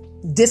being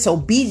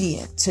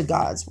disobedient to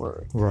God's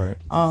word. Right.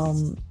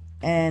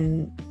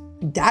 And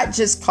that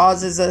just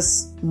causes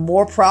us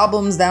more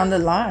problems down the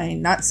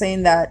line. Not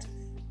saying that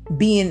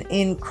being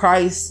in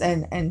Christ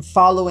and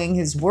following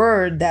His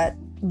word, that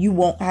you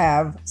won't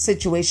have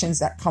situations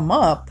that come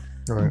up.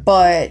 Right.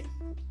 But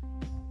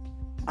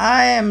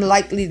I am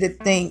likely to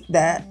think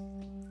that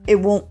it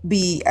won't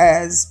be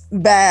as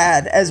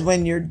bad as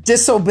when you're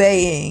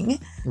disobeying,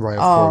 right?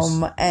 Of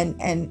course.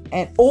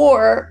 And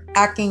or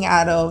acting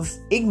out of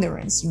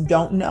ignorance. You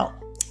don't know,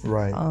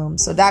 right?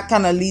 So that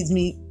kind of leads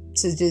me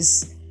to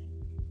just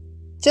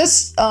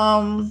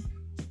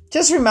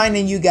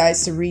reminding you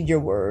guys to read your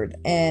word.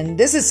 And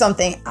this is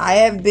something I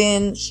have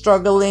been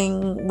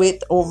struggling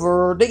with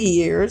over the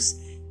years,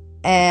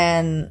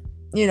 and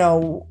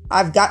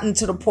I've gotten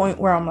to the point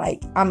where I'm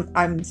like,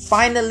 I'm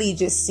finally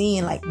just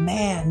seeing like,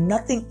 man,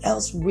 nothing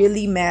else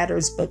really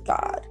matters but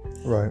God.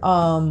 Right.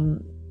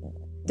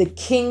 The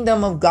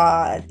kingdom of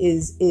God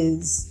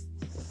is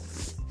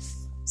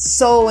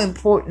so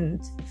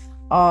important.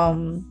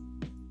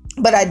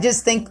 But I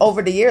just think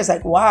over the years,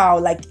 like, wow,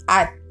 like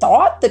I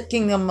thought the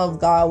kingdom of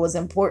God was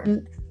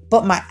important,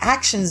 but my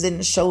actions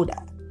didn't show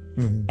that.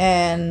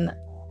 And,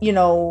 you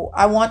know,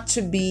 I want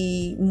to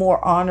be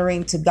more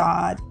honoring to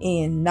God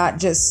in not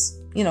just,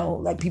 you know,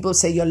 like people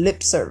say your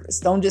lip service.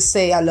 Don't just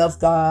say I love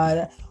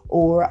God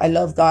or I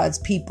love God's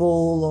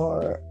people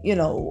or, you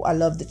know, I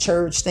love the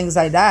church, things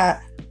like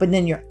that. But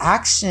then your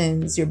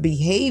actions, your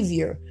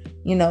behavior,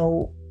 you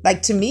know,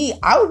 like to me,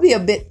 I would be a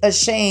bit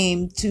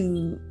ashamed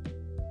to,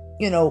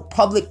 you know,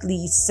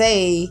 publicly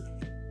say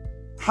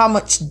how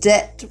much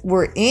debt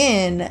we're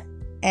in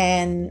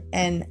and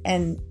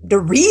the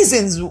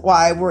reasons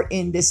why we're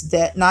in this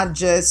debt, not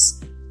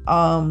just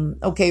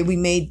okay, we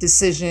made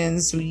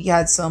decisions, we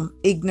had some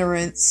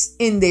ignorance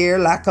in there,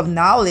 lack of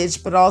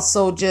knowledge, but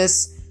also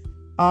just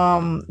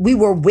we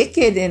were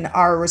wicked in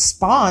our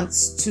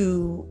response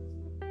to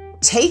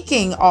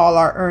taking all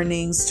our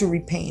earnings to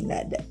repaying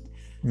that debt.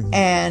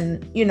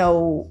 And, you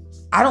know,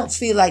 I don't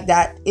feel like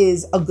that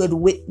is a good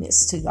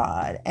witness to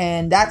God.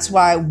 And that's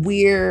why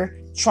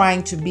we're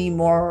trying to be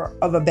more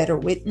of a better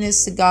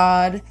witness to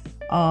God.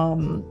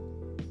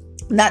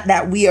 Not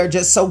that we are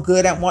just so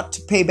good and want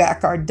to pay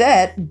back our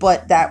debt,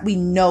 but that we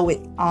know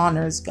it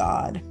honors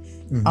God.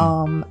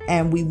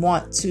 And we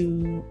want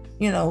to,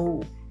 you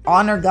know,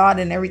 honor God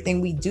in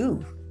everything we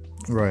do.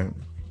 Right.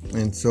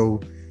 And so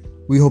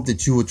we hope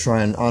that you will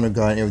try and honor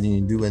God in everything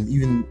you do. And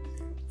even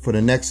for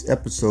the next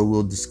episode,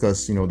 we'll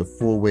discuss, you know, the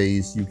 4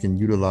 ways you can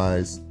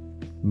utilize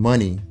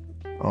money.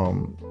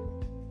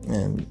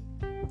 And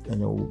I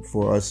know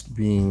for us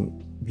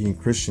being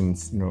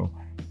Christians, you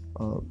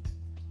know,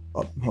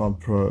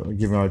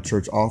 giving our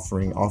church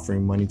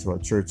offering money to our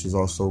church is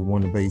also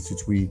one of the ways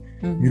which we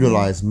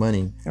utilize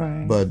money.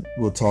 Right. But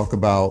we'll talk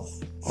about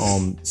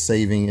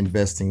saving,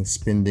 investing,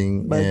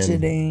 spending,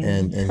 budgeting,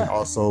 and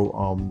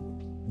also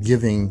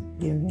giving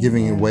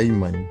away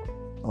money.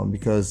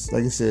 Because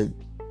like I said,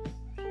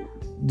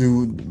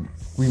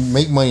 we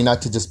make money not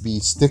to just be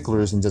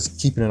sticklers and just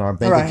keep it in our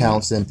bank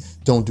accounts and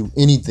don't do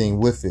anything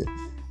with it.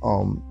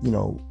 You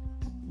know,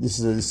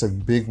 it's a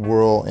big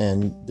world,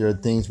 and there are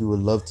things we would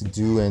love to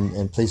do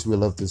and places we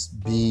would love to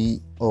be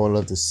or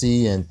love to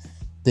see, and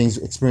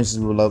experiences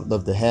we would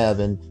love to have,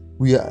 and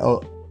we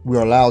are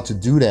allowed to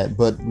do that,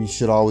 but we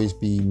should always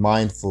be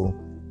mindful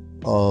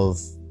of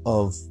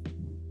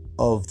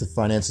the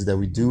finances that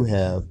we do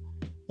have,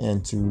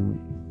 and to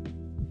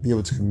be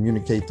able to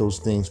communicate those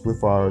things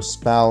with our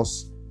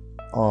spouse,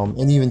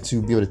 and even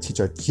to be able to teach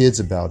our kids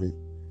about it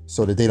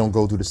so that they don't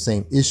go through the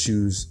same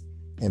issues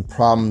and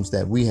problems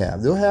that we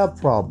have. They'll have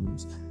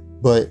problems,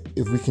 but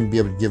if we can be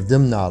able to give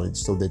them knowledge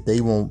so that they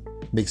won't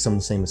make some of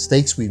the same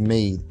mistakes we've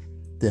made,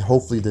 then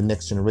hopefully the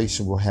next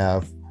generation will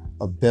have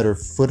a better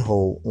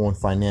foothold on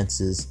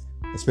finances,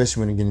 especially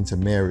when they get into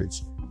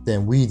marriage,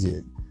 than we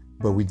did.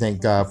 But we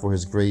thank God for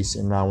his grace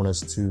and allowing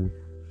us to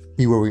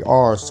be where we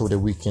are so that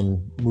we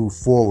can move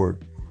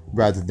forward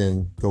rather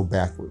than go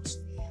backwards.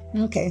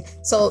 Okay,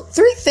 so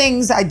 3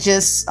 things I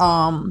just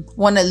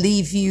want to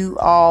leave you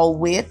all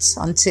with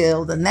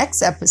until the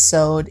next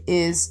episode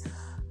is,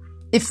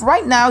 if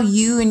right now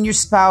you and your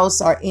spouse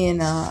are in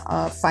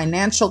a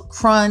financial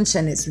crunch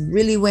and it's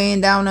really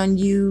weighing down on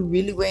you,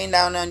 really weighing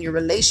down on your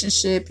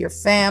relationship, your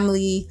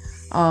family,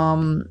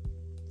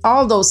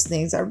 all those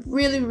things, I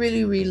really,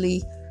 really,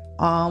 really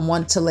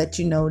want to let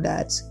you know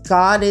that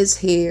God is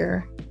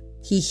here.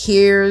 He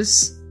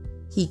hears,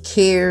 he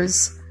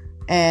cares.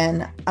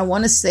 And I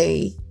want to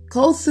say,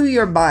 go through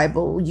your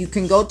Bible. You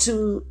can go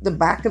to the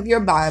back of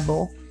your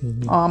Bible,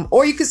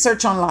 or you can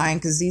search online,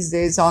 because these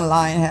days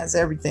online has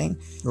everything.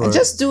 Right. And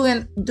just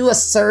do a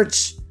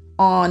search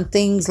on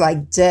things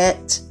like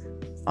debt,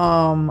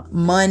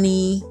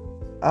 money,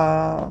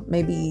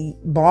 maybe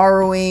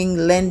borrowing,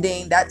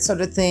 lending, that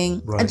sort of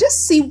thing. Right. And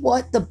just see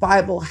what the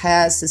Bible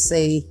has to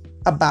say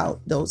about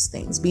those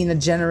things, being a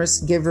generous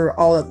giver,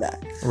 all of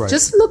that. Right.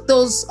 Just look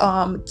those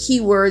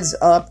keywords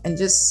up and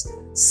just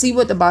see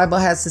what the Bible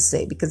has to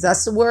say, because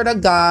that's the word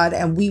of God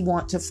and we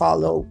want to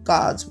follow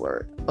God's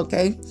word.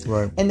 Okay.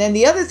 Right. And then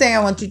the other thing I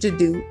want you to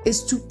do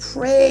is to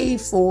pray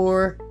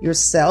for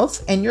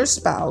yourself and your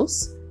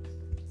spouse.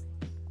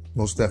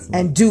 Most definitely.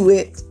 And do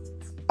it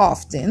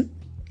often.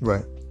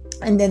 Right.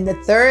 And then the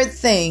third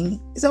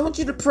thing is, I want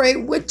you to pray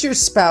with your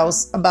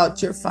spouse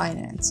about your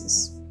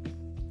finances.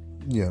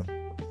 Yeah.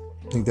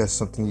 I think that's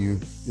something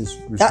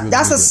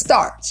that's a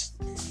start.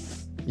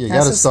 Yeah, you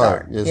got to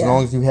start. As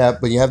long as you have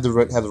the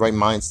right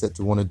mindset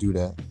to want to do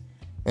that.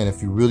 And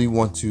if you really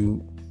want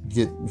to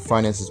get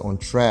finances on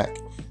track,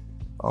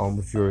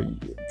 with your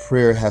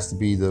prayer has to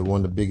be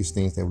one of the biggest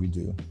things that we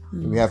do.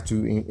 Mm-hmm.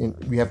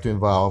 We have to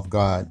involve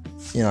God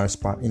in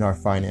our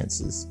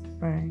finances,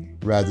 right,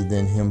 rather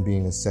than him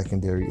being a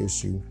secondary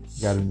issue.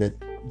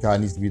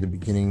 God needs to be the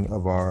beginning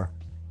of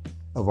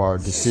our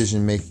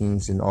decision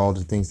makings and all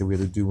the things that we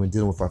have to do when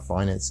dealing with our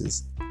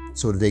finances,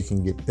 so that they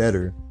can get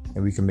better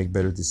and we can make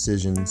better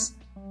decisions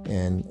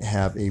and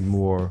have a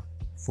more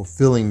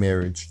fulfilling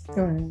marriage,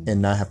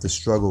 and not have to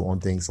struggle on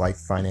things like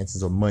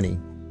finances or money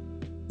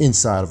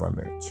inside of our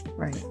marriage.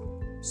 Right.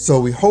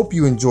 So we hope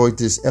you enjoyed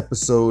this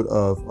episode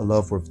of A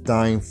Love Worth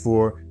Dying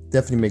For.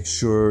 Definitely make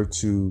sure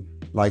to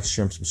like,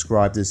 share, and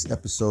subscribe to this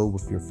episode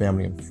with your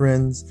family and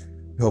friends.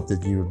 We hope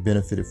that you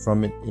benefited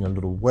from it in a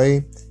little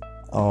way.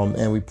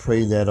 And we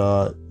pray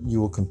that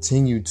you will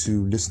continue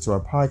to listen to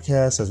our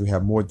podcast as we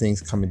have more things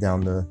coming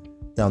down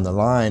the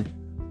line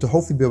to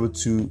hopefully be able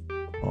to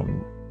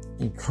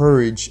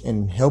encourage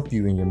and help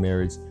you in your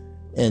marriage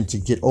and to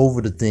get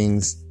over the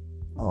things,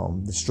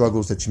 the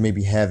struggles that you may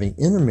be having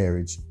in a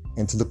marriage,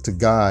 and to look to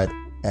God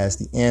as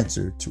the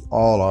answer to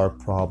all our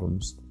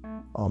problems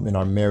in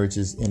our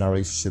marriages, in our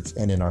relationships,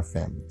 and in our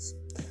families.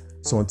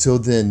 So until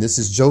then, this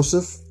is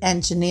Joseph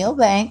and Janelle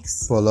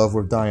Banks for A Love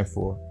Worth Dying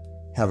For.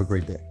 Have a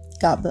great day.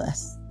 God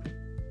bless.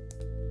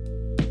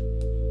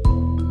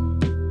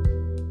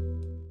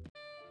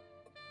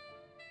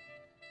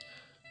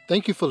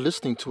 Thank you for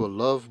listening to A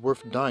Love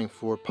Worth Dying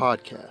For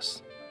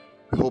podcast.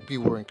 We hope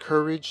you were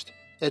encouraged,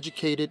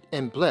 educated,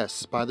 and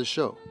blessed by the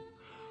show.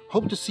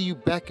 Hope to see you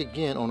back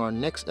again on our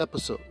next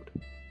episode.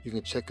 You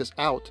can check us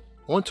out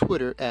on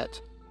Twitter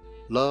at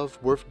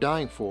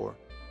loveworthdyingfor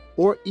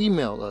or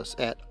email us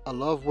at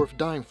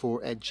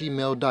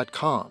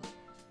aloveworthdyingfor@gmail.com.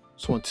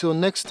 So until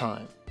next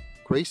time,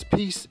 grace,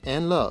 peace,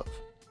 and love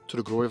to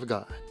the glory of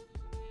God.